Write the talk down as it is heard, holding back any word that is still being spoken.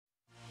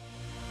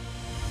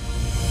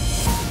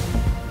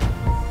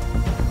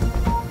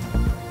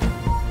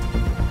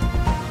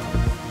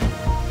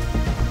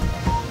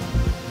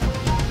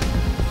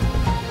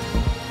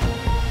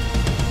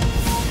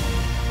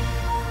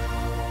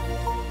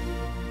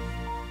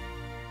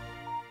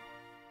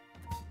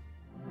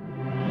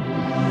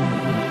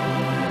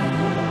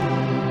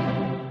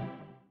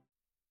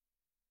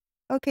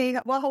Okay,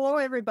 well, hello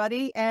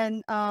everybody,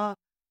 and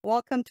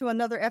welcome to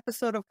another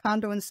episode of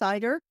Condo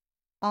Insider.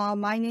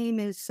 My name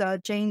is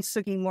Jane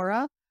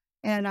Sugimura,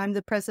 and I'm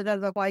the president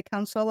of the Hawaii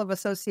Council of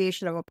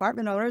Association of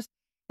Apartment Owners.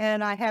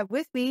 And I have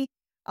with me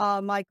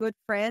my good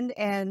friend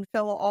and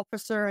fellow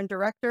officer and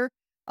director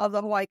of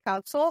the Hawaii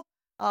Council,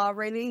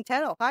 Raelene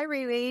Tenno. Hi,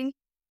 Raelene.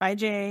 Hi,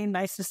 Jane.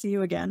 Nice to see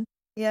you again.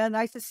 Yeah,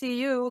 nice to see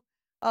you.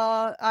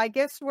 I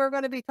guess we're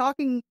going to be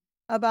talking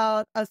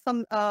about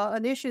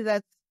an issue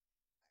that's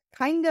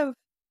kind of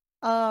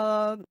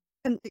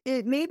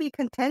it may be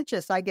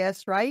contentious, I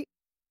guess, right?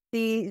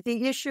 The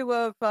issue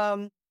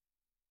of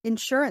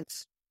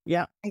insurance,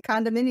 yeah, and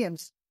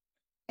condominiums,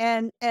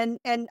 and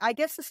I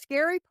guess the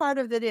scary part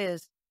of it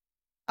is,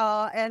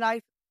 and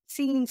I've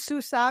seen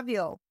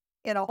Sabio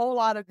in a whole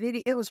lot of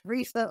videos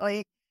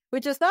recently,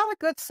 which is not a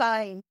good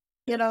sign,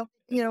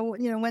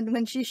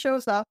 when she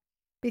shows up,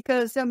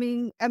 because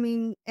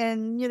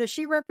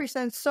she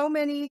represents so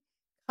many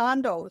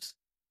condos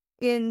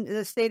in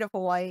the state of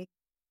Hawaii.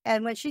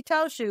 And when she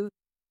tells you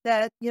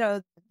that,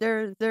 there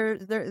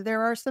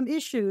are some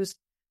issues,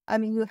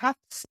 you have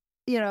to,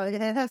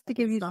 it has to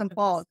give you some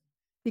pause,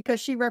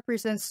 because she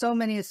represents so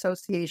many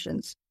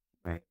associations.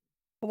 Right.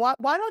 Why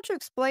don't you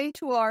explain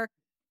to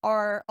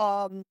our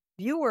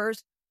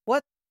viewers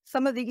what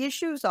some of the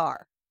issues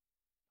are?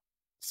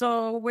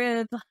 So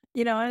with,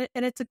 and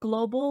it's a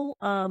global,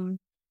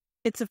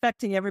 it's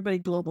affecting everybody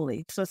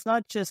globally. So it's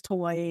not just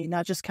Hawaii,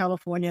 not just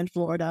California and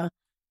Florida.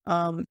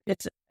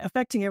 It's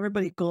affecting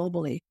everybody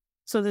globally.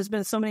 So there's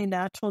been so many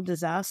natural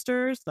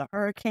disasters, the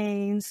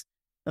hurricanes,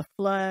 the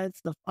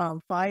floods, the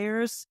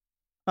fires,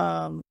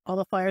 all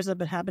the fires that have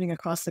been happening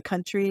across the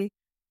country,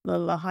 the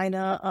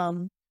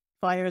Lahaina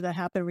fire that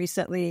happened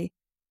recently.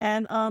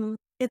 And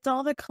it's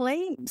all the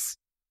claims,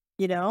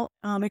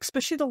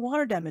 especially the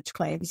water damage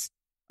claims.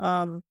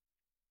 For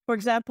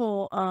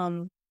example,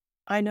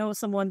 I know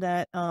someone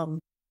that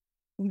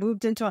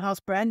moved into a house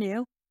brand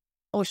new,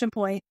 Ocean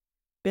Point,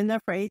 been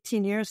there for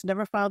 18 years,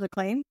 never filed a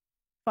claim,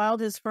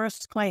 filed his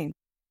first claim.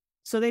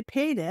 So they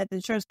paid it, the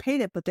insurance paid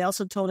it, but they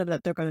also told him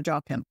that they're going to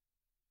drop him.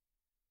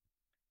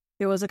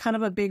 There was a kind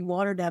of a big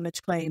water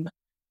damage claim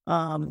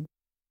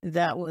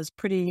that was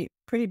pretty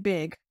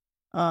big.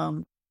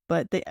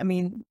 But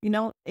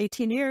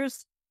 18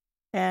 years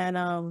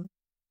and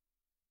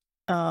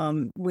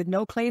with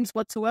no claims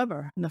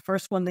whatsoever. And the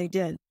first one they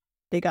did,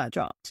 they got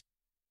dropped.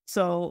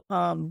 So,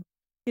 so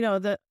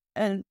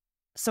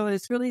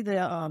it's really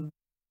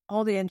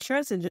all the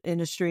insurance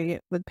industry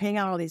with paying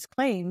out all these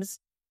claims,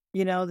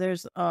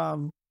 there's,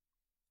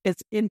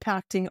 it's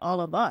impacting all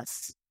of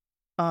us,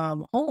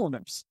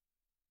 homeowners,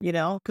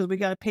 because we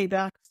got to pay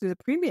back through the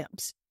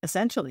premiums,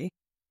 essentially,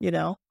 and,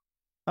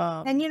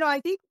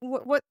 I think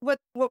what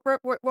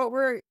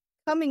we're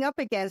coming up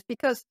against,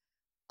 because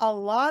a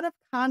lot of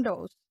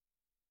condos,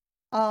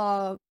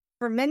 for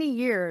many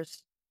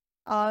years,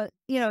 they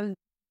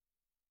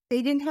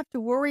didn't have to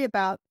worry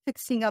about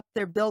fixing up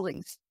their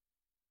buildings.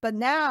 But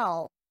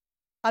now,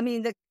 some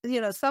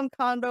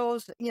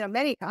condos,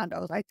 many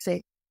condos, I'd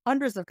say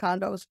hundreds of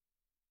condos,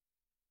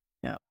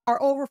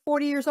 are over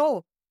 40 years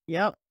old.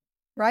 Yep.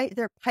 Right?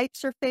 Their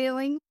pipes are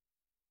failing.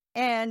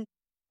 And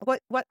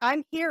what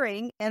I'm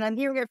hearing, and I'm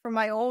hearing it from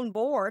my own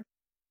board,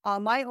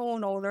 my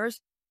own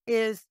owners,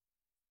 is,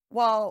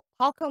 well,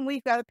 how come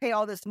we've got to pay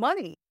all this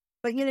money?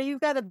 But,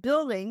 you've got a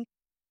building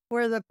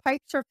where the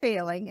pipes are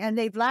failing and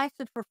they've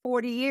lasted for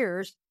 40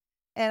 years.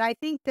 And I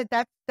think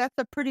that's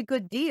a pretty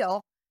good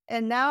deal.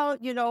 And now,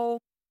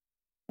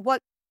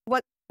 what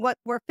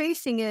we're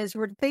facing is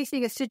we're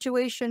facing a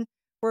situation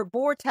where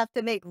boards have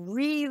to make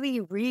really,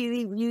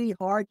 really, really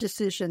hard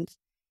decisions,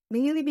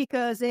 mainly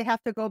because they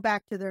have to go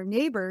back to their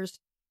neighbors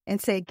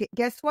and say,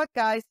 guess what,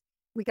 guys,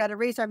 we got to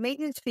raise our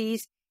maintenance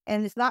fees,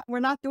 and we're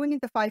not doing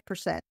it to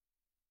 5%.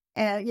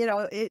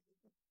 And,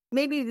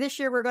 maybe this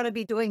year we're going to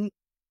be doing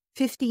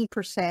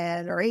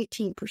 15% or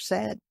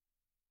 18%,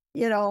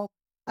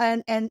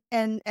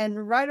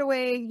 and right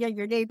away,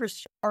 your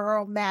neighbors are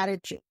all mad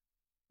at you,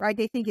 right?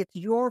 They think it's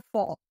your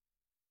fault.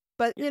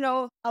 But,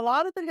 a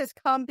lot of it has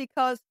come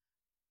because,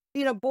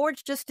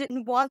 boards just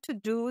didn't want to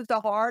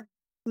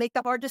make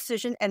the hard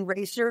decision and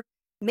raise their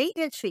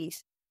maintenance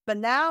fees. But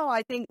now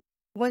I think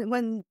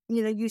when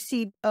you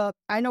see,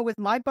 I know with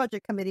my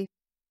budget committee,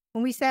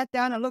 when we sat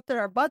down and looked at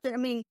our budget,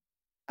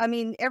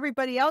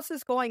 everybody else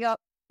is going up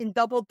in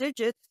double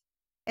digits.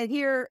 And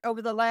here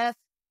over the last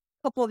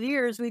couple of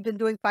years, we've been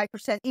doing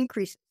 5%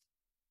 increases,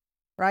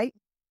 right?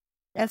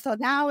 And so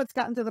now it's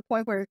gotten to the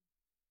point where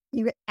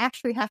you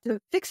actually have to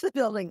fix the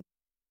building,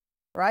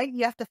 right?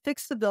 You have to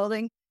fix the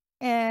building.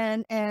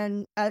 And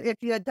if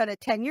you had done it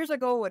 10 years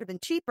ago, it would have been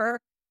cheaper,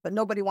 but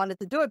nobody wanted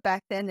to do it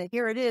back then. And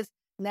here it is.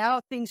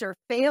 Now things are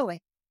failing.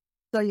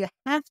 So you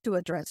have to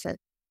address it.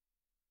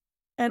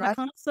 And right?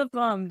 The cost of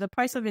the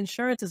price of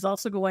insurance is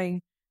also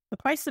going, the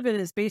price of it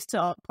is based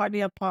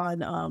partly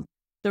upon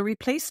the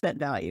replacement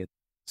value.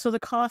 So the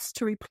cost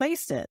to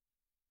replace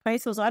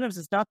those items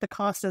is not the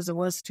cost as it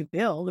was to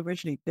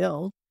originally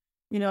build.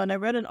 And I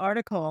read an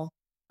article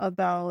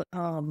about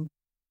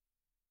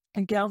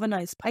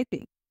galvanized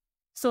piping.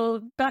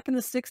 So back in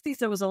the 60s,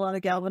 there was a lot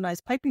of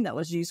galvanized piping that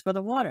was used for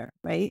the water,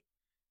 right?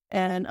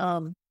 And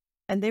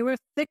they were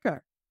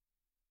thicker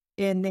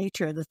in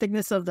nature. The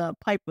thickness of the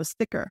pipe was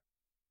thicker.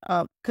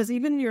 Because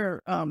even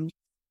your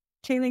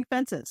chain link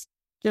fences,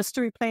 just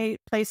to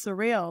replace the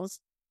rails,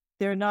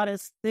 they're not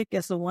as thick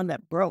as the one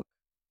that broke,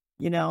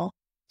 you know?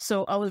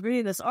 So I was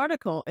reading this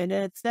article, and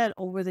it said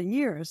over the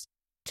years,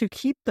 to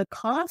keep the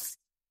cost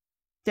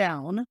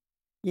down,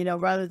 you know,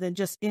 rather than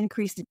just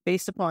increase it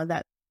based upon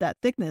that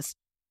thickness,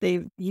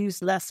 they've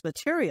used less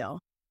material.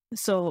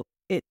 So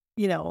it,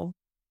 you know,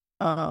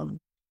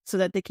 so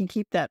that they can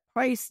keep that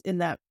price in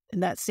that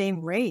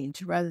same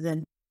range rather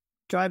than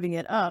driving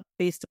it up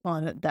based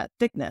upon that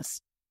thickness.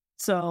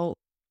 So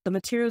the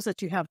materials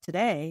that you have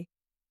today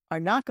are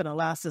not going to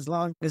last as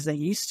long as they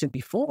used to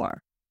before.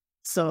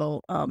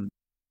 So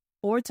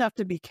boards have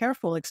to be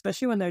careful,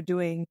 especially when they're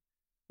doing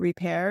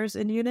repairs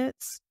in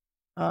units.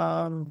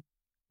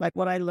 Like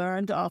what I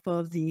learned off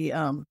of the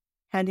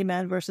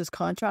handyman versus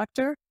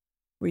contractor,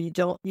 where you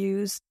don't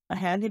use a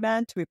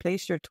handyman to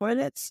replace your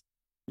toilets,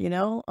 you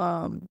know,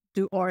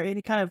 or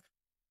any kind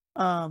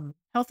of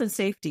health and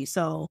safety.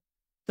 So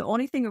the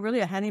only thing really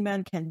a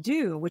handyman can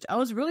do, which I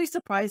was really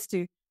surprised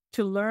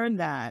to learn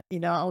that, you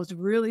know, I was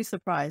really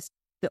surprised.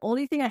 The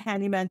only thing a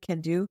handyman can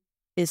do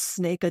is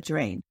snake a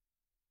drain.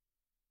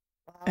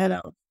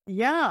 And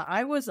yeah,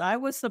 I was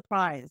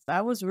surprised.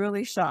 I was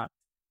really shocked.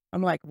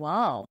 I'm like,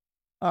 wow.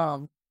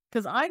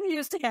 Because I'm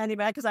used to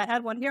handyman because I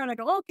had one here, and I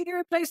go, oh, can you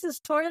replace this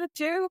toilet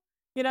too?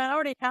 You know, I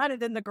already had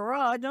it in the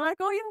garage. And I'm like,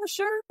 oh, yeah,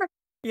 sure.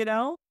 You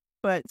know,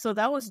 but so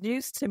that was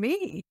news to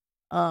me.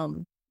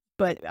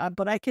 But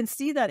I can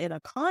see that in a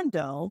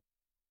condo.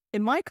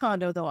 In my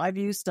condo, though, I've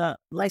used a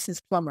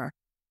licensed plumber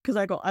because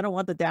I don't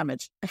want the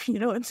damage. You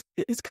know,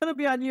 it's going to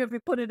be on you if you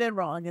put it in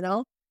wrong, you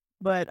know.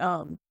 But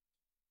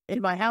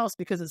in my house,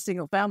 because it's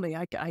single family,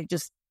 I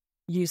just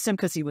used him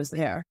because he was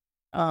there.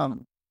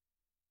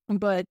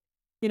 But,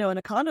 you know, in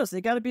the condos,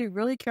 they got to be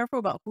really careful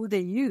about who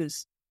they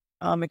use,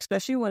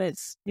 especially when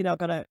it's, you know,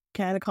 going to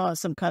kind of cause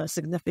some kind of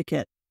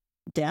significant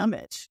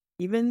damage,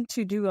 even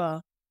to do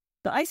the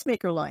ice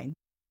maker line,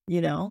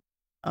 you know.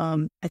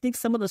 I think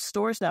some of the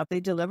stores now, if they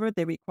deliver,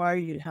 they require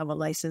you to have a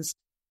licensed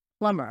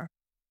plumber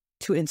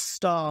to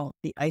install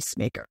the ice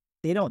maker.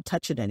 They don't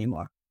touch it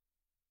anymore.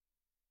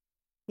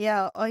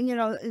 Yeah, you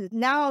know,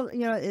 now,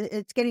 you know,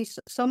 it's getting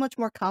so much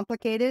more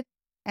complicated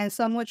and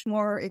so much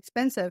more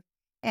expensive.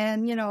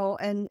 And, you know,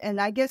 and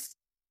I guess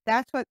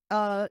that's what,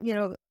 you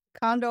know,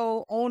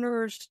 condo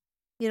owners,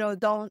 you know,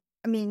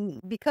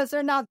 because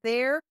they're not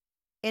there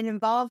and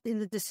involved in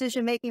the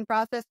decision-making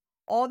process,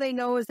 all they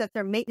know is that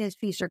their maintenance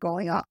fees are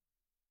going up.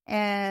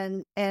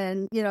 And,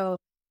 you know,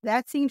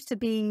 that seems to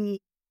be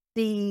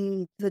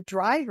the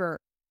driver.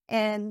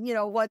 And, you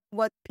know,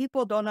 what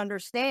people don't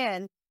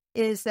understand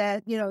is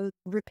that, you know,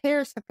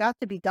 repairs have got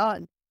to be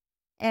done.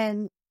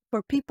 And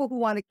for people who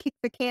want to kick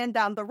the can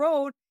down the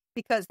road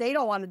because they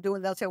don't want to do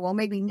it, they'll say, well,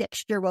 maybe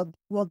next year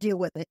we'll deal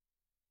with it.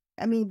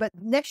 I mean, but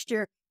next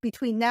year,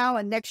 between now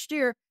and next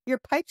year, your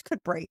pipes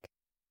could break.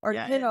 Or,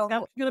 yeah, you know,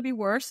 it's going to be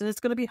worse, and it's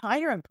going to be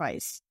higher in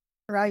price.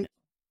 Right.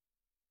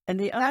 And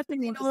the other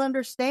thing people don't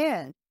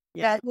understand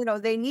that, you know,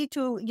 they need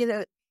to, you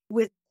know,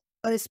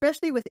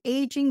 especially with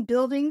aging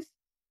buildings,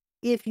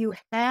 if you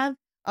have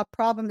a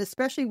problem,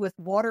 especially with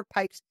water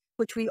pipes,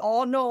 which we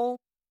all know,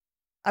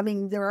 I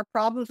mean, there are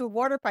problems with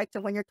water pipes.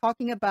 And when you're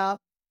talking about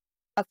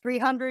a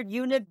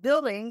 300-unit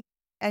building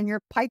and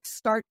your pipes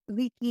start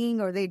leaking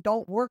or they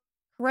don't work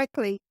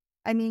correctly,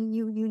 I mean,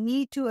 you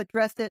need to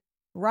address it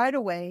right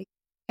away.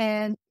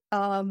 And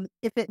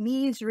if it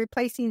means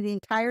replacing the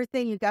entire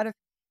thing, you got to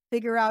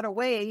figure out a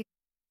way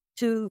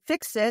to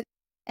fix it.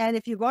 And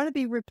if you're going to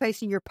be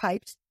replacing your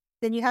pipes,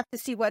 then you have to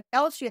see what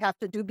else you have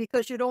to do,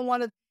 because you don't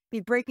want to be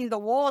breaking the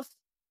walls,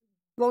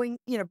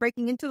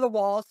 breaking into the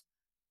walls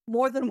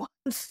more than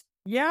once.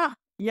 Yeah.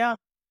 You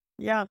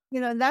know,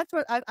 and that's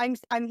what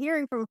I'm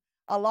hearing from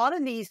a lot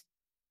of these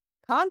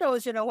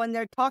condos, you know, when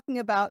they're talking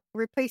about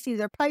replacing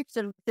their pipes,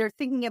 and they're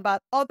thinking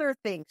about other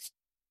things,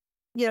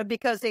 you know,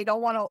 because they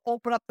don't want to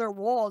open up their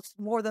walls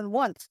more than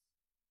once.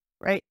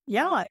 Right.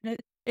 Yeah.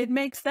 It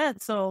makes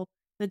sense. So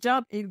the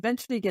job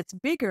eventually gets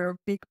bigger,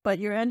 but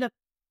you end up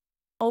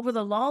over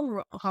the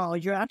long haul,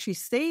 you're actually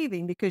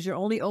saving because you're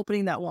only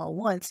opening that wall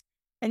once.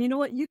 And you know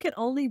what? You can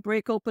only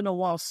break open a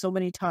wall so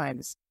many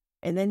times,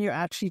 and then you're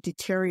actually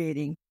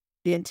deteriorating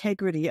the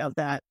integrity of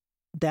that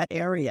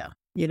area,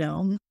 you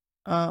know,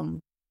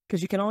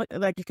 because you can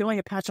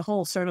only patch a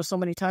hole so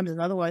many times,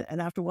 and otherwise,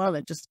 and after a while,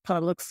 it just kind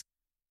of looks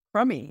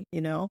crummy,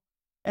 you know.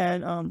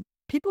 And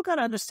people got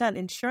to understand,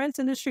 insurance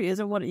industry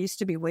isn't what it used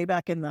to be way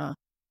back in the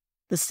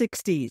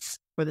 60s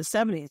or the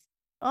 70s.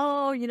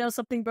 Oh, you know,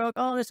 something broke.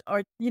 Oh,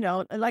 or, you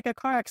know, like a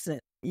car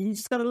accident. You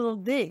just got a little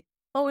ding.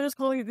 Oh, we're just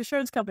calling the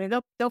insurance company.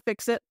 They'll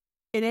fix it.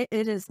 It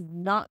is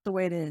not the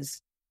way it is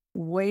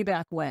way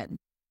back when.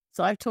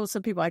 So I've told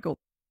some people, I go,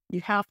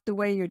 you have to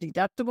weigh your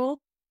deductible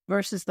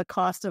versus the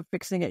cost of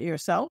fixing it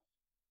yourself.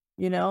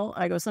 You know,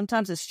 I go,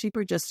 sometimes it's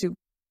cheaper just to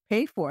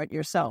pay for it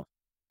yourself,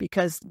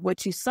 because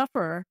what you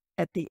suffer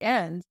at the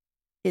end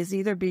is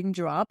either being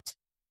dropped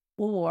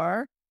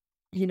or,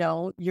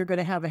 you're going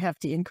to have a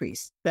hefty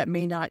increase that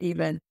may not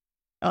even,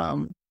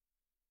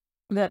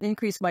 that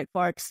increase might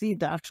far exceed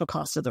the actual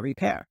cost of the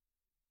repair,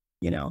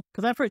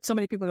 because I've heard so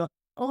many people go,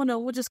 oh no,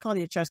 we'll just call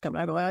the insurance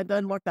company. I go, it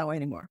doesn't work that way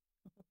anymore.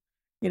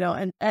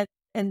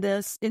 And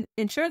this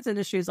insurance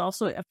industry is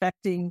also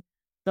affecting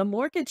the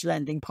mortgage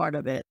lending part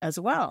of it as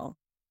well.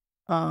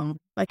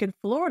 Like in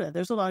Florida,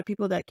 there's a lot of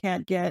people that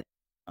can't get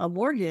a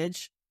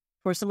mortgage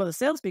for some of the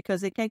sales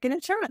because they can't get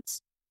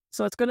insurance.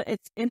 So it's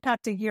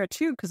impacting here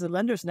too, because the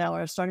lenders now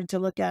are starting to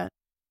look at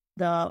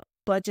the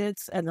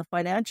budgets and the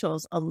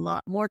financials a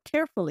lot more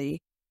carefully,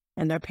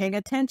 and they're paying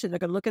attention. They're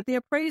going to look at the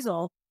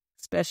appraisal,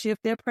 especially if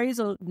the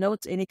appraisal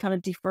notes any kind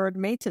of deferred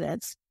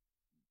maintenance.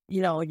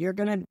 You're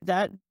going to,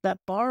 that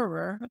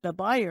borrower, the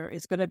buyer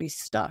is going to be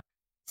stuck.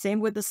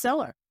 Same with the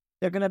seller.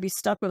 They're going to be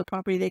stuck with a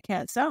property they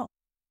can't sell.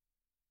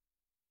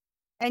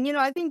 And,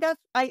 I think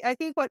I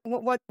think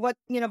what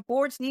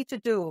boards need to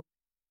do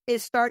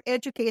is start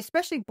educating,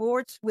 especially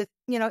boards with,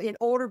 in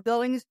older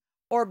buildings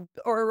or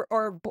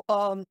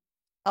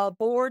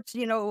boards,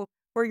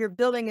 where your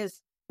building is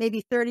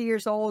maybe 30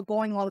 years old,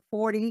 going on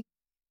 40.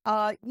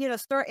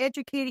 Start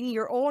educating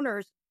your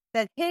owners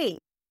that, hey,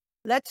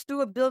 let's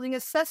do a building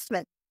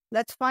assessment.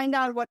 Let's find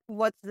out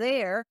what's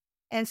there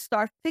and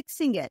start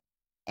fixing it.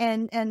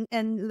 And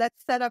let's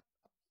set up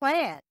a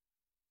plan,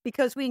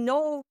 because we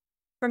know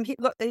from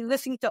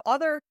listening to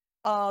other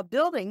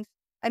buildings,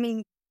 I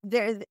mean,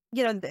 they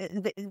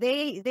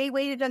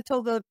waited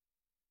until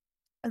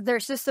their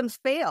systems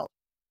failed.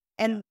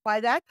 And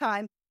by that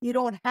time, you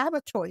don't have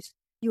a choice.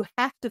 You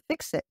have to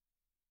fix it.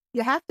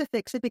 You have to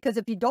fix it, because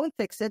if you don't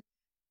fix it,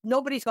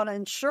 nobody's going to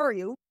insure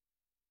you,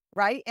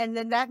 right? And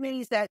then that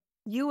means that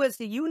you as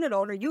the unit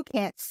owner, you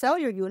can't sell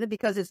your unit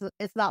because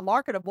it's not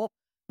marketable.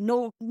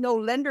 No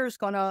lender's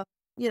going to,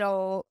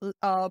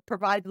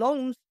 provide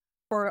loans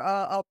for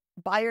a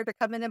buyer to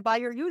come in and buy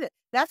your unit.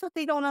 That's what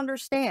they don't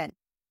understand.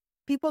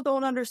 People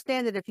don't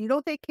understand that if you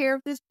don't take care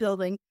of this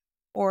building,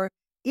 or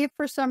if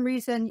for some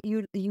reason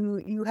you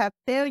have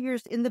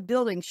failures in the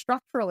building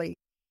structurally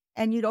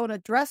and you don't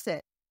address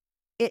it,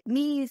 it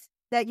means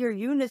that your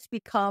units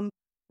become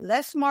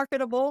less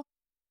marketable,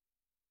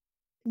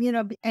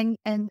 and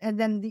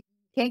then you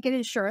can't get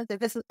insurance.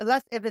 If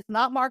it's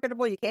not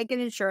marketable, you can't get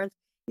insurance.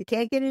 You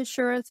can't get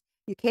insurance.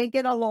 You can't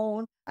get a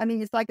loan. I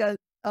mean, it's like a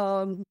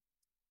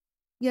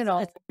it's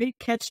a big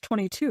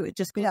catch-22. It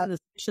just goes in this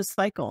vicious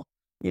cycle.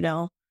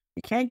 You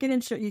can't get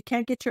insurance. You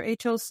can't get your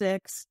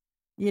HO6.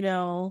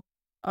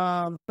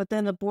 But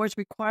then the board's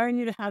requiring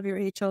you to have your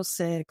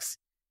HO6.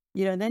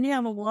 And then you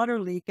have a water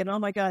leak, and oh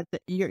my God,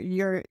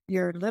 you're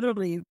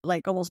literally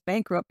like almost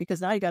bankrupt,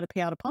 because now you got to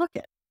pay out of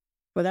pocket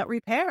for that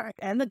repair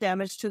and the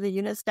damage to the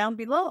units down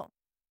below.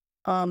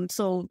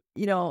 So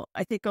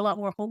I think a lot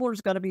more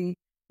homeowners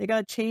they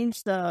got to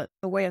change the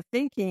way of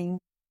thinking,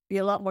 be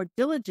a lot more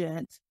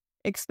diligent,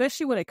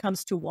 especially when it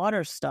comes to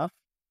water stuff,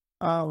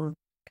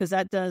 because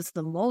that does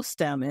the most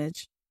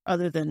damage,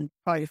 other than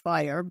probably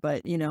fire.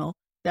 But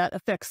that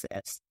affects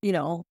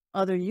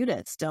other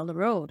units down the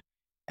road.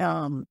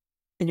 And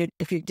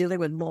if you're dealing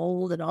with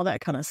mold and all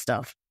that kind of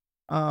stuff.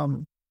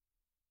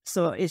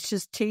 So it's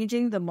just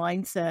changing the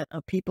mindset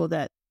of people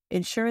that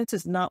insurance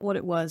is not what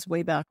it was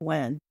way back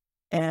when.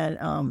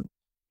 And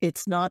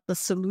it's not the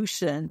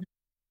solution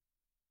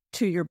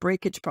to your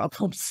breakage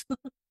problems.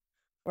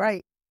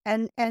 Right.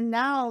 And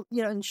now,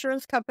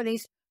 insurance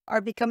companies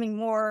are becoming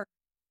more,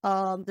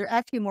 they're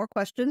asking more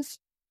questions,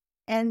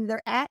 and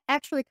they're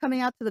actually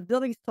coming out to the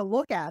buildings to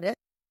look at it.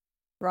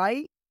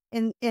 Right.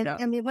 And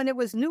I mean, when it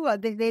was new,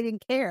 they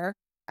didn't care.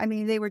 I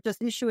mean, they were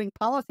just issuing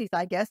policies,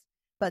 I guess.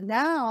 But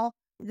now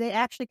they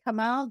actually come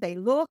out, they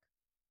look,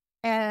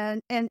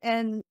 and they,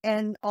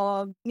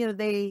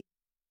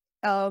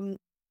 and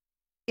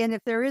if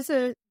there is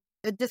a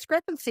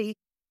discrepancy,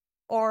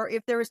 or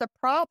if there is a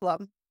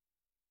problem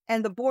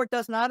and the board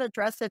does not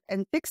address it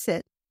and fix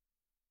it,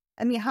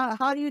 I mean,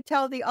 how do you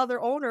tell the other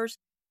owners,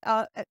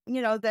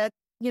 that,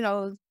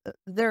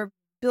 their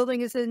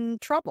building is in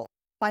trouble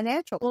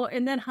financially? Well,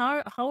 and then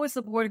how is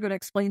the board going to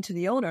explain to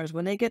the owners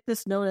when they get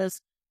this notice,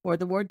 or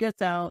the word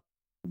gets out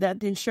that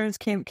the insurance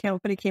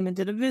company came and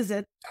did a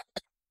visit,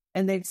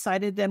 and they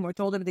cited them or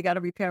told them they got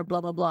to repair,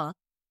 blah, blah, blah?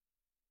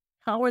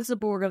 How is the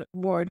board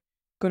going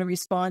to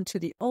respond to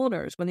the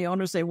owners when the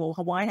owners say, well,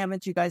 why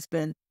haven't you guys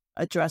been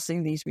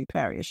addressing these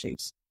repair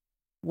issues?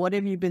 What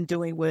have you been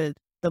doing with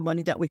the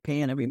money that we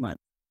pay in every month?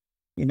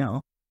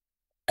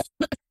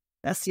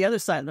 That's the other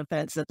side of the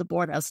fence that the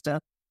board has to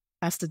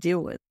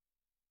deal with.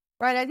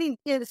 Right. I think,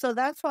 so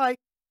that's why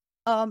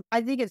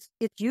I think it's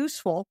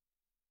useful,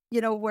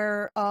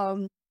 where,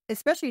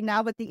 especially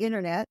now with the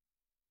internet.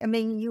 I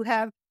mean, you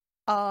have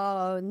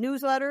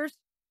newsletters,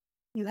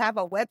 you have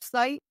a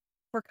website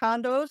for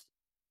condos,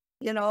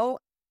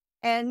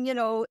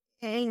 and,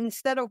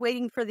 instead of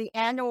waiting for the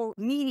annual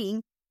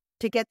meeting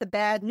to get the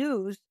bad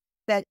news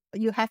that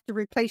you have to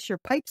replace your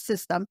pipe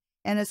system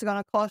and it's going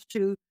to cost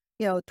you,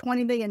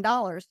 $20 million.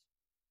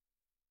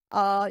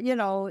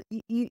 The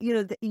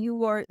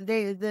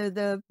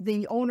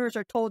owners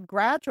are told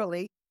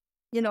gradually,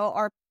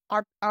 are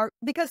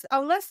because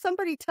unless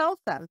somebody tells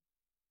them,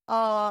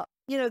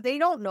 they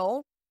don't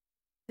know.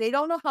 They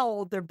don't know how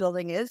old their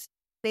building is.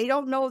 They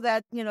don't know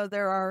that,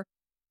 there are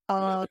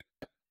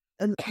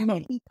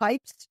leaky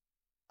pipes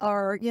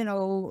or,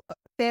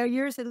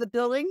 failures in the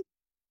building.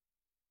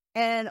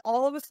 And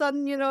all of a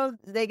sudden,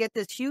 they get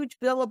this huge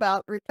bill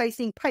about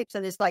replacing pipes.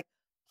 And it's like,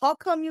 how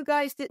come you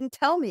guys didn't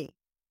tell me?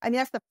 I mean,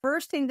 that's the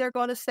first thing they're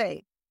going to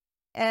say.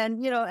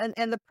 And,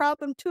 and the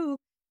problem, too,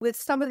 with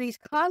some of these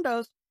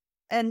condos,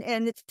 and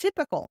it's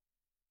typical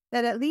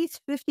that at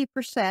least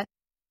 50%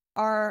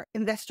 are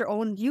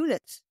investor-owned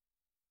units,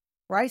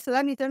 right? So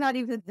that means they're not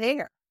even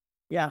there.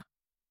 Yeah.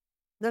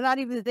 They're not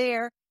even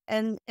there,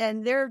 and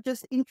they're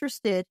just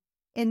interested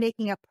in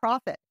making a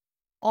profit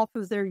off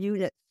of their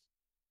units.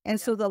 And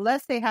so the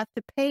less they have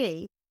to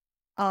pay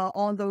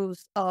on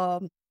those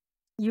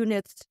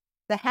units,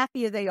 the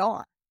happier they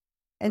are.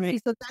 And Right.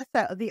 see, so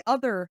that's the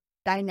other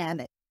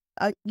dynamic.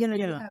 You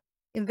have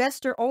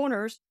investor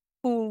owners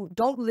who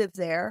don't live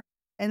there,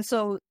 and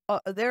so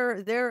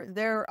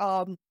their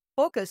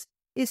focus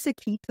is to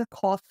keep the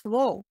costs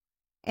low,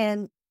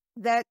 and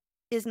that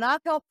is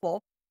not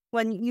helpful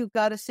when you've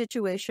got a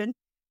situation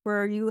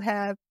where you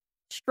have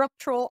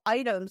structural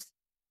items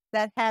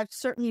that have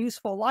certain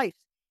useful lives,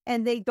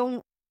 and they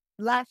don't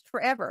last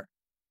forever.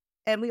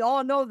 And we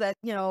all know that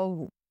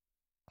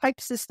pipe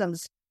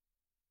systems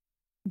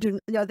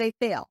they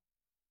fail.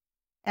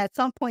 At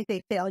some point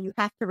they fail. You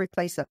have to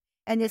replace them.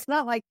 And it's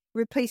not like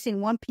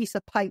replacing one piece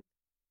of pipe.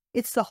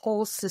 It's the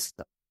whole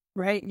system.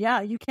 Right.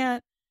 Yeah. You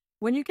can't,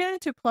 when you get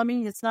into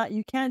plumbing,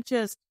 you can't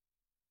just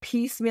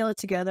piecemeal it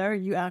together.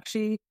 You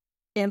actually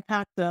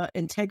impact the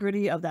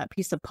integrity of that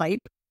piece of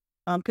pipe.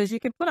 Because you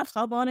can put a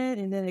hub on it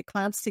and then it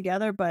clamps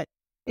together, but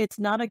it's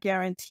not a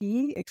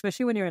guarantee,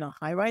 especially when you're in a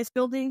high-rise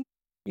building.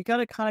 You got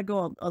to kind of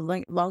go a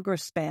longer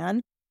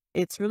span.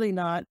 It's really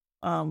not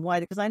wide,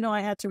 because I know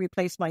I had to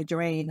replace my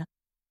drain.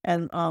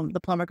 And the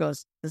plumber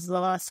goes, "This is the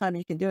last time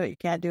you can do it. You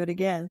can't do it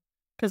again."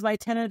 Because my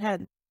tenant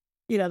had,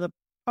 the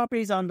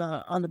properties on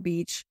the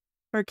beach.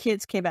 Her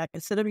kids came back.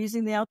 Instead of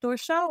using the outdoor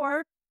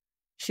shower,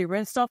 she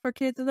rinsed off her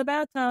kids in the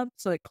bathtub.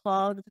 So it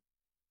clogged,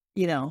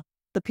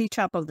 the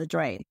P-trap of the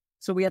drain.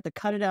 So we had to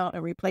cut it out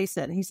and replace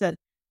it. And he said,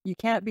 "You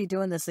can't be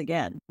doing this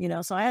again."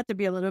 So I had to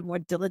be a little bit more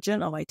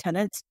diligent on my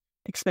tenants,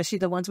 especially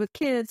the ones with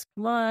kids.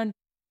 Come on,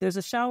 there's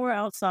a shower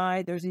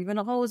outside. There's even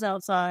a hose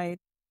outside.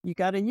 You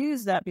got to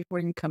use that before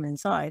you come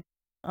inside.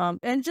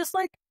 And just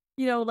like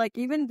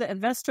even the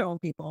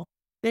investor-owned people,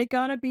 they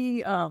got to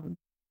be a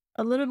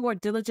little more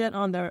diligent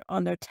on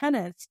their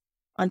tenants,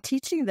 on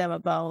teaching them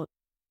about,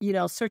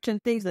 certain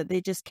things that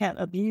they just can't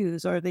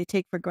abuse or they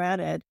take for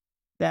granted,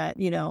 that,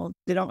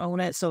 they don't own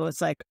it. So it's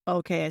like,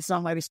 okay, it's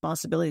not my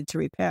responsibility to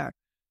repair.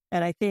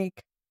 And I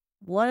think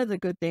one of the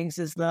good things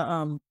is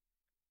the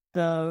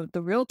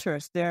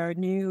realtors, their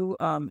new,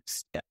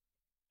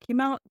 came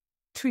out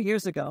 2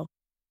 years ago,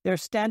 their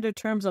standard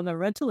terms on the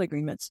rental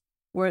agreements,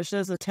 where it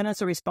says the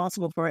tenants are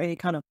responsible for any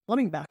kind of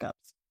plumbing backups,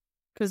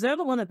 because they're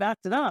the one that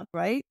backed it up,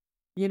 right?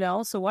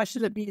 So why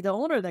should it be the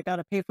owner that got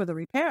to pay for the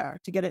repair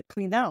to get it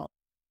cleaned out?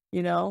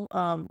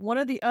 One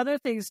of the other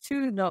things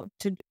too,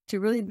 to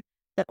really,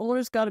 that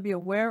owners got to be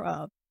aware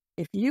of,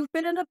 if you've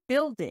been in a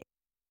building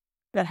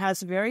that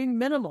has very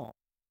minimal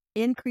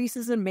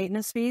increases in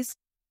maintenance fees,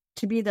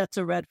 to me, that's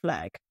a red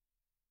flag.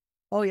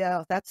 Oh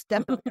yeah, that's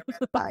definitely a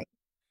red flag.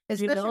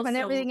 Especially when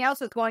everything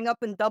else is going up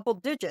in double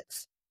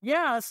digits.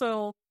 Yeah,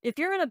 so if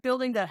you're in a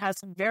building that has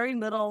very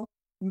little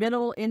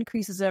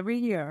increases every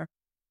year,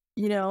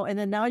 and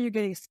then now you're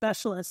getting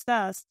special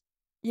assessed,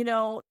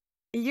 a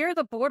year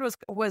the board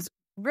was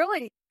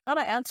really kind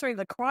of answering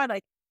the cry,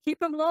 like, keep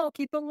them low.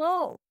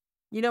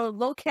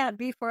 Low can't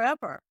be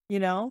forever,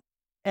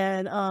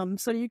 and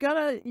so you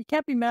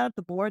can't be mad at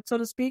the board, so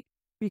to speak,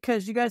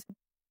 because you guys,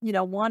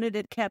 wanted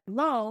it kept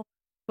low,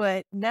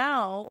 but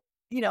now,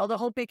 the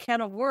whole big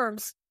can of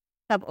worms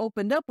have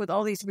opened up with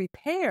all these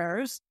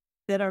repairs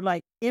that are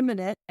like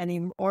imminent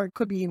or it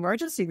could be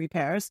emergency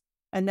repairs,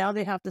 and now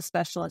they have to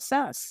special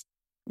assess,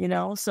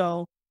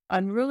 so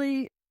I'm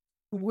really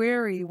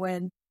wary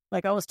when,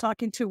 like, I was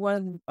talking to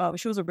one,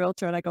 she was a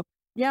realtor, and I go,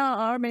 "Yeah,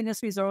 our maintenance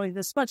fees are only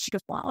this much." She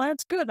goes, "Well,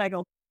 that's good." And I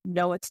go,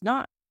 "No, it's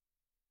not.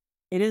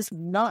 It is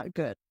not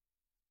good."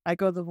 I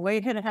go, "The way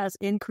it has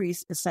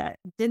increased is that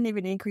it didn't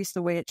even increase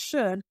the way it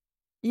should,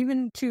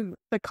 even to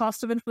the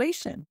cost of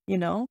inflation,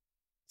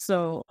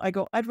 So I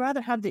go, I'd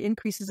rather have the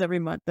increases every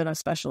month than a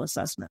special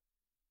assessment,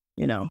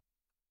 because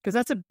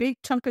that's a big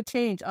chunk of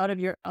change out of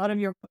your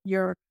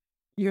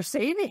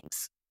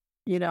savings,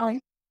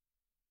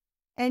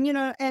 And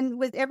and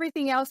with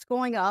everything else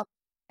going up,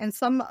 and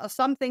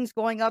some things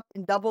going up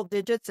in double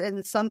digits,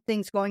 and some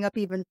things going up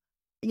even,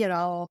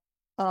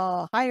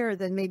 higher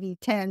than maybe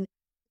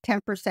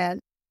 10%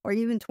 or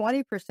even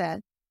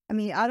 20%. I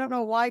mean, I don't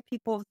know why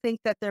people think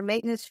that their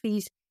maintenance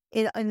fees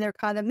in their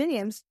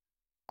condominiums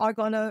are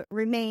going to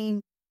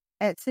remain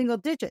at single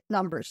digit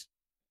numbers.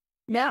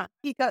 Yeah.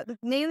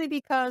 Mainly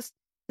because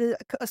the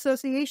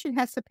association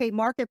has to pay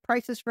market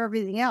prices for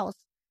everything else.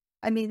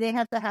 I mean, they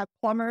have to have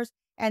plumbers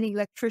and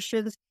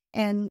electricians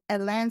and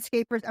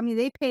landscapers. I mean,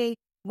 they pay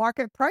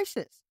market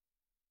prices.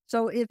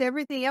 So if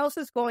everything else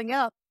is going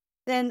up,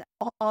 then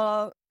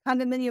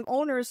condominium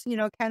owners,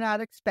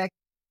 cannot expect,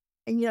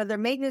 their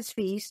maintenance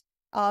fees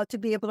to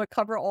be able to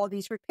cover all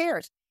these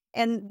repairs.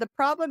 And the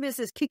problem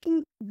is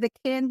kicking the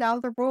can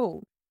down the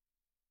road.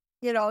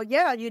 You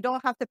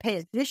don't have to pay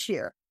it this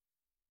year,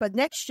 but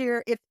next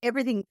year, if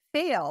everything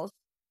fails,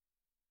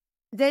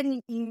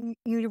 then you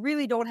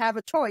really don't have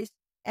a choice,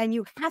 and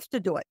you have to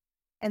do it.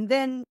 And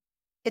then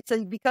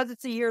because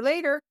it's a year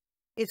later,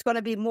 it's going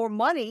to be more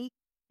money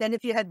than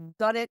if you had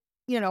done it,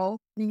 the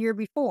year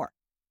before.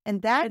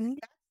 And that's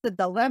the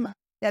dilemma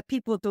that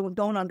people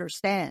don't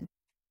understand.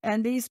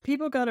 And these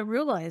people got to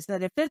realize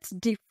that if it's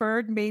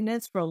deferred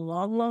maintenance for a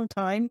long, long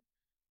time,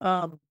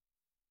 and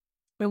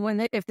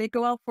if they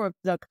go out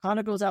the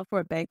condo goes out for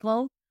a bank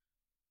loan,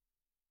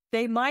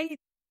 they might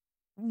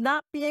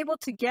not be able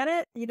to get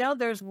it.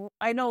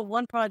 I know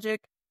one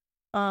project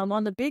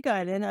on the Big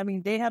Island. I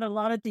mean, they had a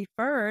lot of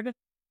deferred.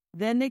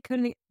 Then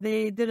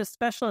they did a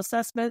special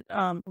assessment.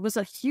 It was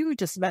a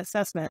huge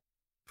assessment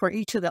for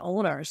each of the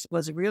owners. It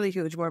was really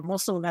huge, where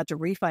most of them had to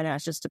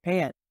refinance just to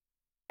pay it.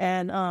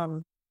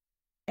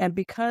 And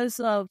because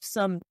of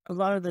a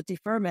lot of the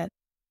deferment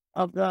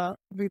of the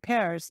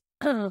repairs,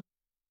 no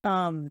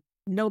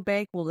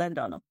bank will lend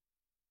on them.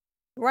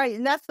 Right.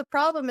 And that's the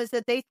problem, is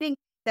that they think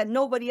that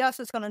nobody else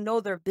is going to know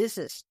their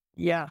business.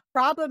 Yeah.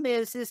 Problem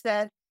is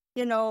that,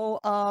 if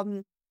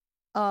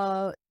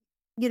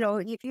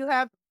you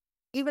have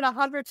even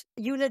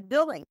 100-unit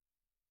building,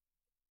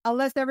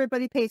 unless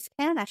everybody pays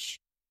cash,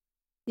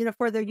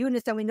 for their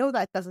units, and we know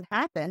that doesn't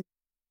happen.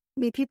 I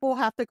mean, people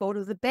have to go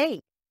to the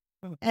bank.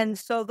 And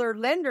so their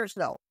lenders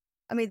know.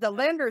 I mean, the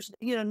lenders,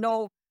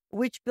 know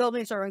which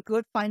buildings are in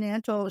good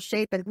financial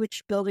shape and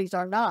which buildings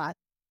are not.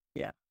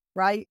 Yeah.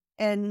 Right.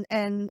 And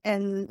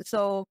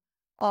so,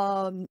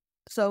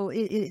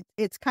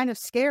 it's kind of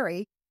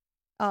scary,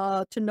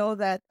 to know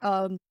that,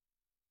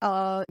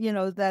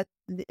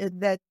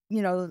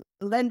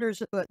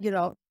 lenders,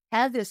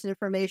 have this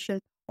information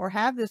or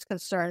have this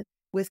concern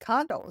with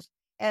condos.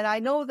 And I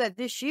know that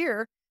this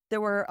year there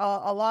were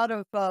a lot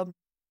of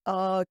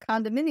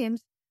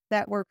condominiums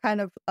that were kind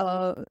of,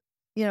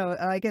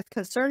 I guess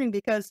concerning,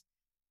 because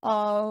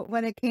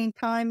when it came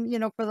time,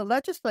 for the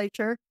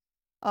legislature,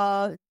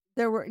 there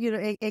were,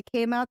 it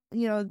came out,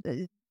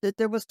 that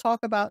there was talk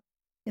about,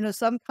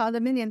 some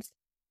condominiums,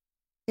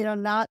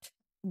 not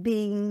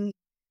being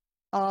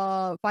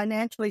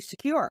financially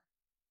secure.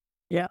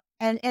 Yeah.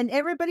 And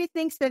everybody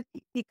thinks that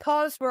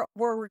because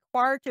we're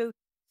required to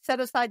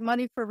set aside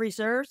money for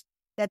reserves,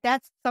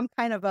 that's some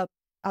kind of a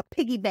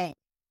piggy bank,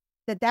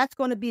 that's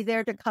going to be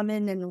there to come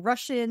in and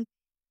rush in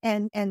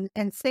and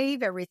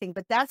save everything.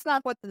 But that's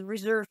not what the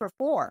reserves are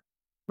for.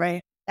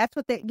 Right. That's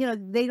what they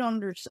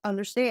don't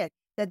understand,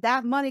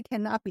 that money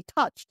cannot be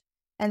touched.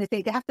 And if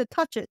they have to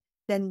touch it,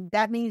 then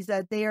that means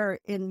that they are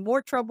in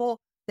more trouble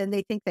than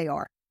they think they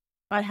are.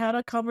 I had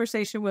a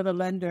conversation with a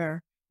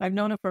lender. I've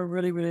known him for a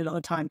really, really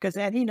long time,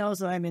 and he knows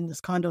that I'm in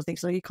this condo thing.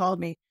 So he called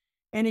me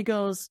and he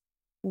goes,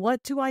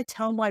 "What do I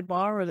tell my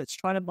borrower that's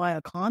trying to buy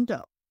a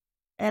condo?"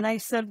 And I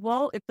said,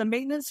 "Well, if the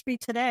maintenance fee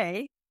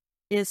today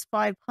is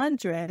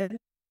 $500,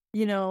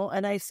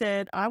 and I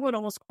said, I would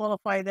almost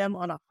qualify them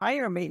on a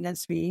higher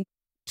maintenance fee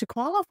to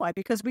qualify,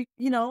 because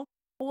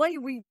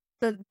Hawaii,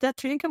 the debt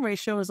to income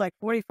ratio is like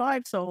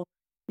 45. So,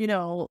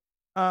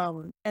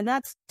 and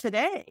that's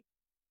today.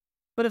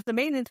 But if the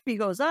maintenance fee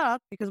goes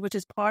up, which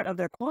is part of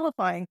their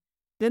qualifying,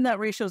 then that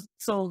ratio,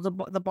 so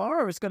the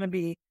borrower is going to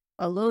be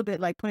a little bit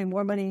like putting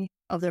more money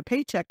of their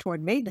paycheck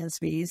toward maintenance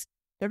fees.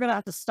 They're going to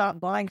have to stop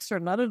buying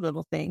certain other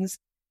little things.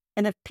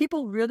 And if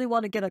people really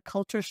want to get a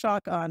culture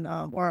shock on,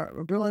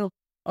 or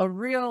a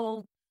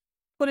real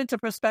put into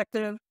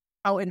perspective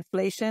how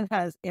inflation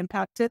has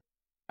impacted.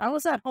 I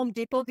was at Home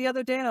Depot the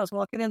other day, and I was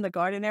walking in the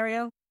garden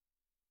area.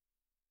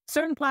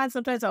 Certain plants,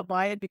 sometimes I'll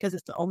buy it because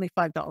it's only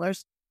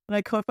 $5. And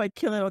I go, if I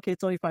kill it, okay,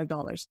 it's only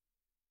 $5.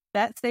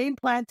 That same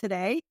plant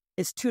today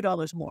is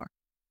 $2 more.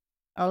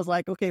 I was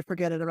like, okay,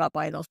 forget it. I'm not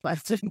buying those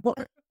plants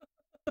anymore.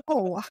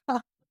 Oh, wow.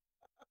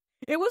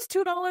 It was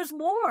 $2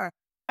 more.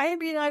 I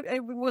mean,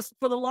 it was,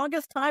 for the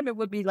longest time, it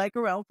would be like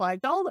around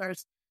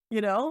 $5,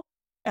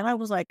 And I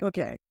was like,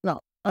 okay, no,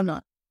 I'm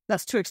not.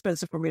 That's too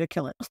expensive for me to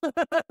kill it.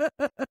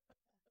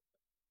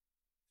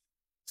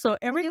 So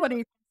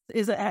everybody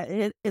is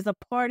a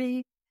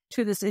party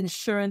to this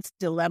insurance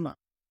dilemma.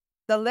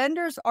 The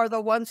lenders are the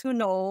ones who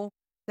know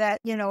that,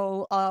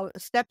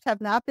 steps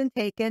have not been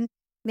taken,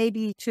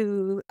 maybe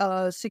to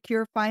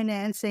secure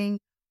financing,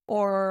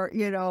 or,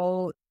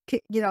 to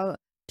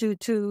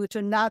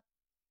not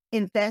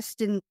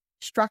invest in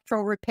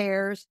structural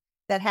repairs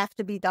that have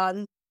to be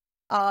done.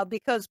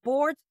 Because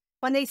boards,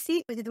 when they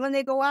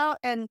go out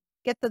and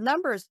get the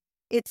numbers,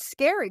 it's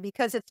scary,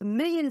 because it's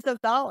millions of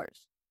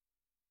dollars.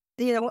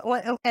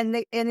 And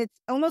it's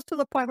almost to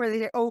the point where they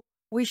say, "Oh,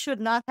 we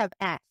should not have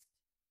asked."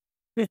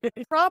 The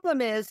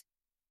problem is,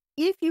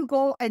 if you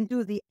go and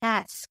do the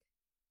ask,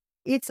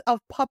 it's of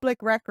public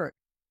record,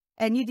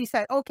 and you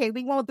decide, okay,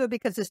 we won't do it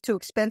because it's too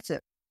expensive.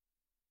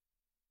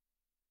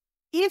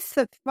 If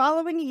the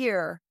following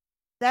year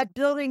that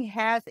building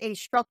has a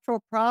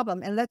structural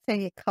problem, and let's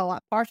say it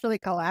partially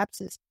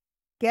collapses,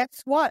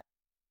 guess what?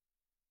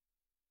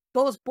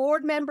 Those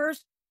board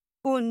members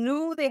who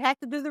knew they had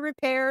to do the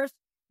repairs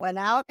went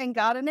out and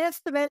got an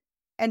estimate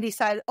and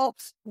decided,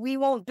 oops, we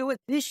won't do it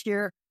this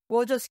year.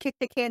 We'll just kick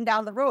the can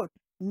down the road.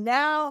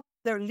 Now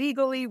they're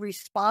legally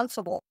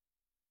responsible,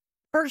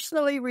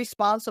 personally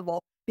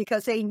responsible,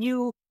 because they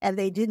knew and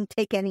they didn't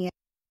take any.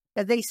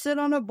 That they sit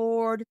on a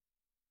board,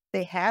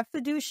 they have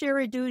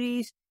fiduciary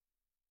duties.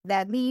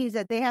 That means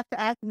that they have to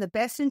act in the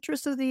best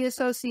interest of the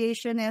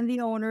association and the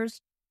owners.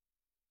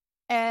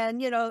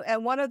 And,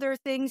 and one of their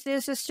things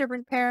is to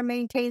repair and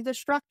maintain the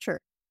structure.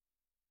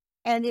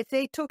 And if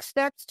they took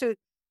steps to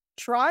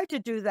try to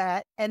do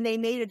that and they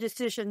made a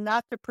decision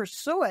not to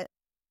pursue it,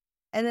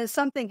 and then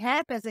something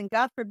happens and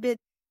God forbid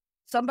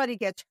somebody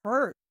gets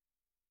hurt,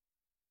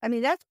 I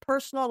mean, that's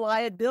personal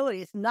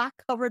liability. It's not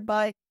covered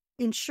by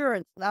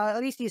insurance. Now,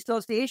 at least the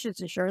association's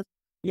insurance.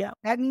 Yeah.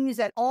 That means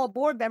that all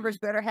board members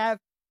better have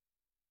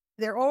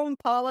their own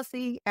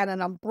policy and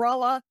an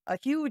umbrella, a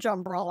huge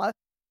umbrella.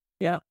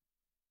 Yeah.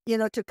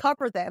 To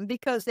cover them,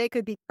 because they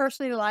could be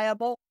personally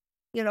liable,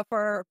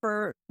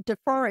 for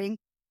deferring,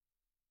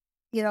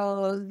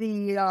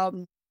 the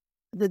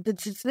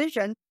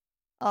decision,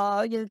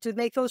 to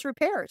make those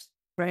repairs.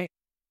 Right.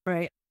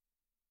 Right.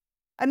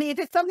 I mean, if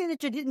it's something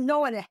that you didn't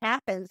know and it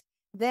happens,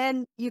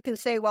 then you can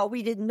say, well,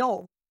 we didn't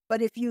know.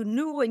 But if you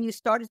knew when you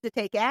started to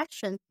take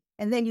action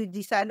and then you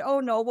decided, oh,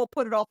 no, we'll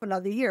put it off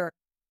another year,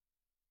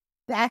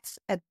 that's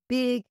a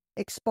big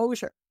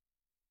exposure.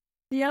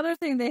 The other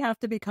thing they have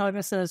to be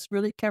cognizant is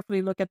really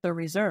carefully look at their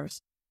reserves.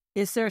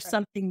 Is there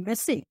something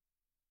missing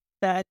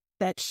that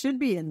should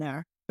be in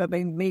there, but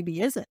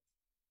maybe isn't?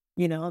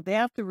 They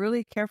have to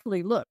really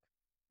carefully look.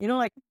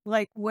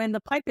 Like when the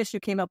pipe issue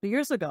came up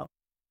years ago,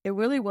 it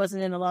really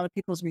wasn't in a lot of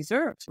people's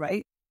reserves,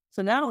 right?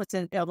 So now it's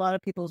in a lot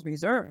of people's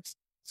reserves.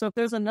 So if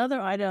there's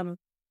another item,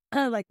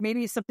 like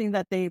maybe something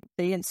that they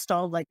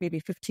installed like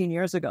maybe 15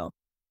 years ago,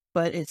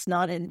 but it's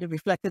not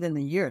reflected in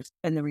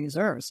the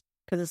reserves,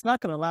 because it's not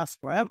going to last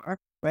forever,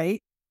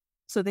 right?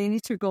 So they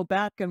need to go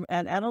back and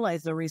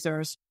analyze the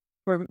reserves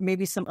for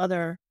maybe some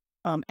other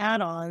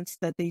add-ons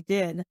that they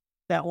did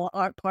that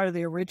aren't part of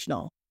the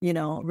original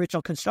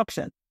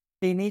construction.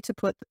 They need to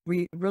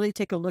really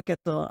take a look at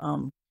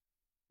the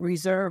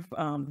reserve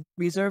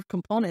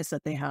components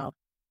that they have,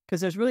 because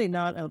there's really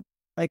not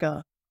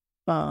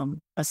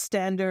a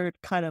standard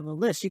kind of a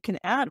list. You can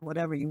add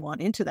whatever you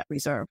want into that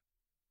reserve,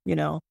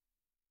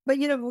 But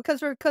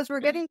because we're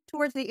getting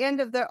towards the end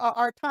of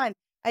our time,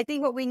 I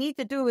think what we need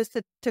to do is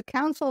to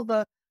counsel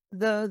the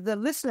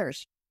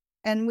listeners,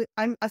 and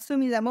I'm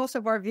assuming that most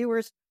of our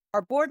viewers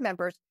are board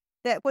members,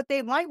 that what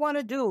they might want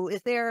to do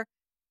if they're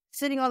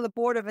sitting on the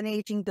board of an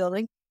aging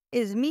building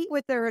is meet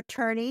with their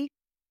attorney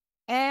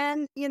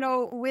and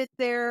with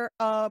their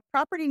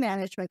property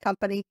management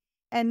company,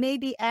 and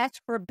maybe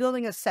ask for a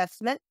building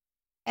assessment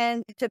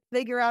and to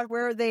figure out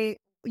where they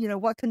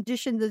what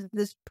condition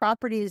this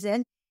property is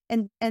in.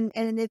 And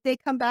if they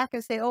come back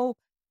and say, oh,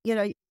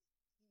 you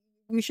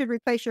should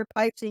replace your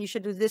pipes and you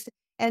should do this,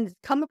 and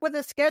come up with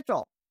a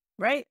schedule,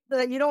 right? So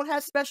that you don't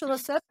have special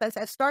assessments,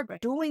 and start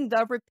doing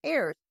the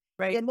repairs.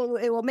 Right. It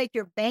will make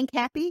your bank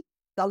happy.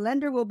 The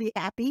lender will be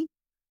happy.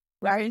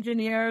 Right.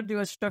 Engineer, do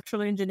a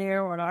structural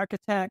engineer or an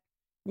architect.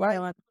 Right.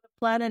 Put a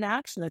plan in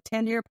action, a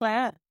 10-year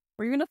plan,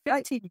 or even a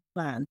 15-year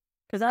plan.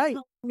 Because that's how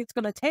long it's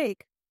going to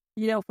take,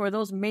 for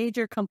those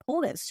major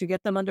components to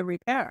get them under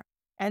repair.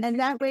 And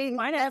that way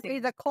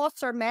the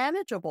costs are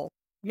manageable.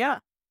 Yeah.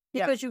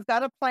 Because you've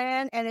got a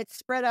plan and it's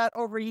spread out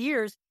over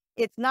years.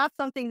 It's not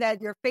something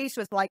that you're faced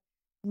with like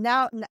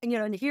now,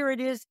 and here it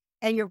is,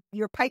 and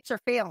your pipes are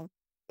failing.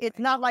 It's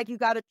not like you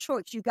got a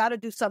choice. You got to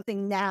do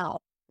something now.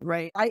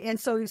 Right. And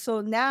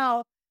so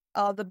now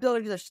the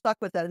buildings are stuck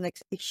with a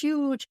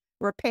huge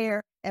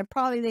repair, and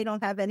probably they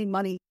don't have any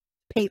money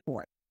to pay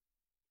for it.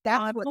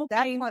 That's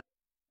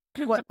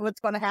what's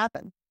going to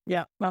happen.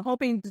 Yeah, I'm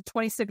hoping the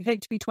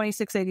HB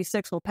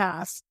 2686 will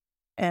pass,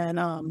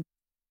 and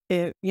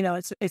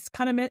it's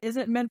kind of is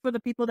it meant for the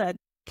people that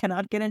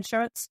cannot get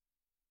insurance?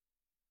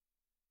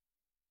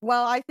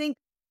 Well, I think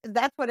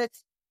that's what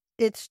that's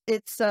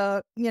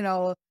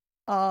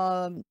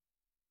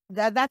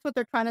what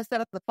they're trying to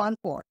set up the fund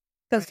for,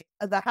 because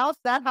that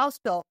House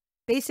bill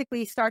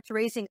basically starts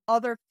raising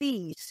other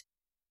fees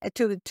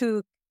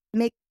to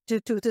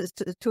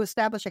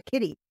establish a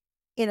kitty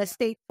in a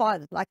state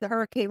fund like the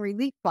Hurricane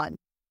Relief Fund.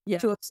 Yeah,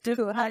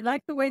 I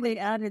like the way they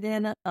added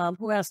in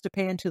who has to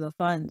pay into the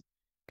fund,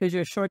 because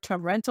your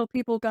short-term rental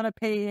people got to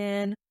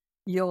pay in,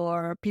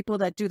 your people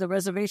that do the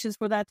reservations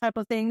for that type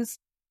of things,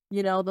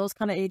 those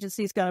kind of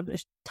agencies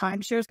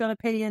timeshares got to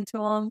pay into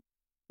them,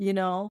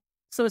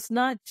 So it's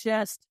not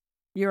just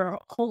your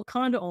whole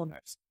condo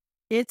owners;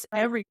 it's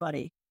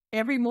everybody.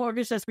 Every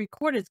mortgage that's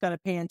recorded is got to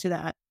pay into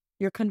that.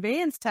 Your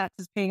conveyance tax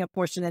is paying a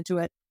portion into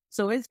it.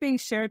 So it's being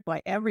shared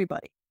by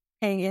everybody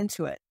paying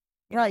into it.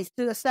 Right,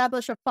 to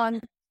establish a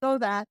fund so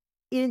that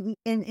in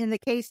the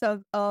case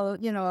of a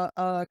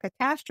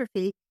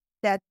catastrophe,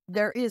 that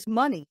there is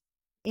money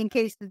in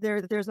case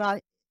there's not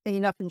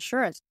enough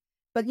insurance.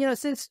 But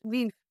since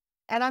and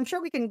I'm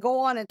sure we can go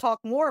on and talk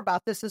more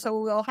about this, and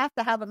so we'll have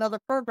to have another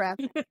program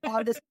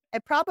on this,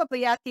 and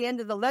probably at the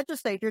end of the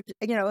legislature,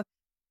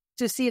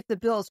 to see if the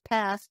bills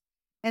pass.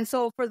 And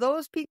so for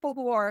those people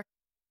who are,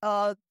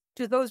 to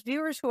those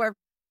viewers who are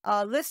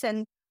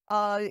listen,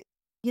 I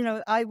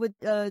would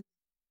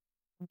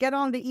get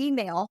on the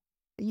email.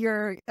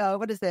 Your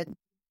what is it?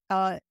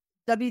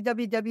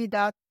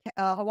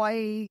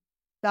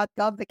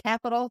 www.hawaii.gov, the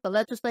capital, the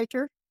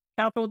legislature.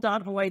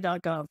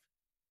 Capital.hawaii.gov.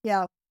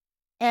 Yeah.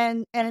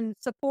 And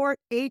support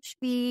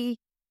HB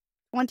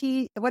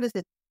 20, what is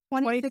it?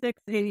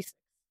 2686.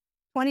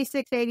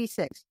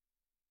 2686.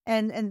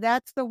 And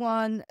that's the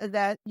one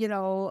that,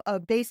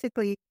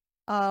 basically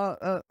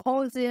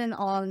hones in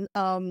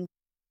on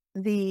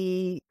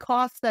the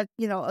costs that,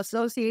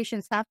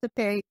 associations have to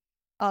pay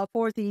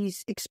for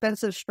these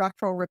expensive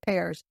structural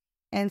repairs.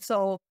 And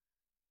so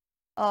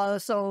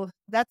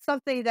that's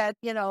something that,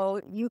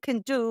 you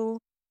can do,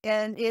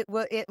 and it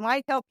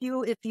might help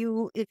you if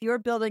your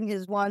building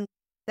is one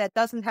that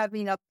doesn't have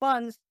enough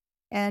funds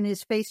and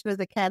is faced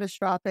with a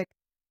catastrophic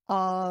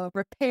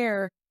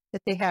repair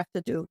that they have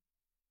to do.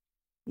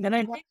 And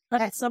I think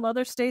that some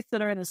other states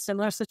that are in a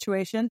similar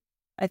situation,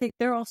 I think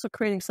they're also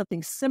creating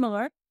something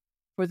similar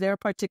for their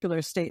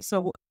particular state.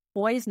 So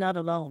Hawaii's not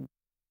alone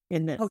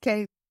in this.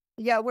 Okay.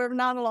 Yeah, we're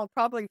not alone.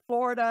 Probably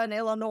Florida and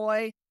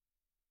Illinois,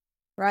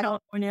 right?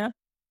 California.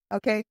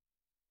 Okay.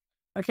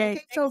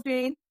 So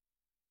Jane.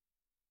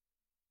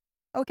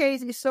 Okay,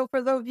 so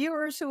for the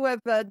viewers who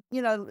have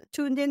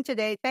tuned in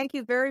today, thank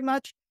you very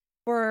much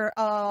for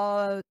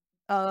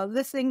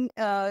listening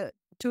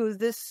to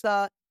this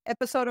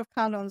episode of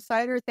Condo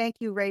Insider. Thank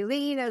you,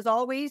 Raelene, as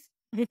always,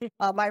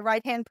 my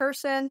right-hand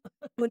person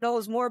who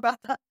knows more about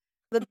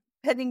the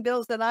pending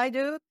bills than I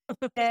do.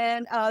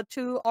 And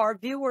to our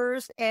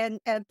viewers, and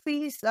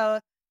please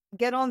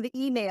get on the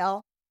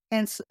email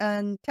and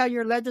tell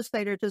your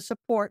legislator to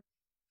support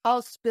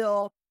House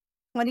Bill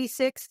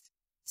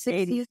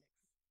 2686.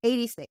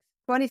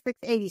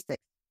 2686.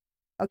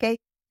 Okay.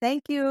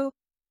 Thank you.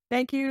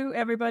 Thank you,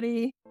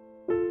 everybody.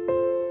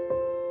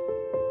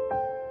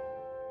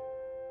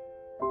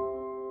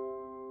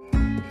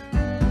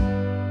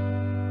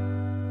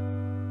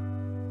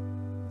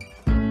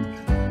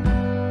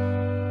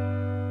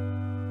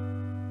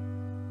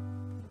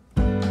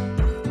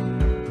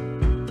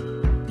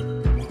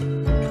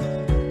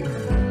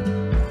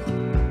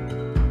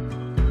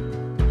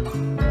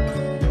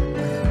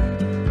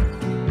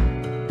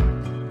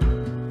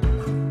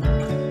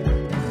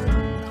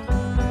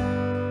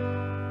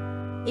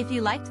 If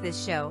you liked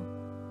this show,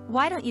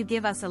 why don't you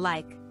give us a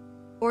like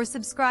or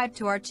subscribe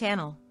to our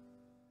channel?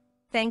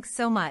 Thanks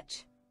so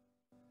much.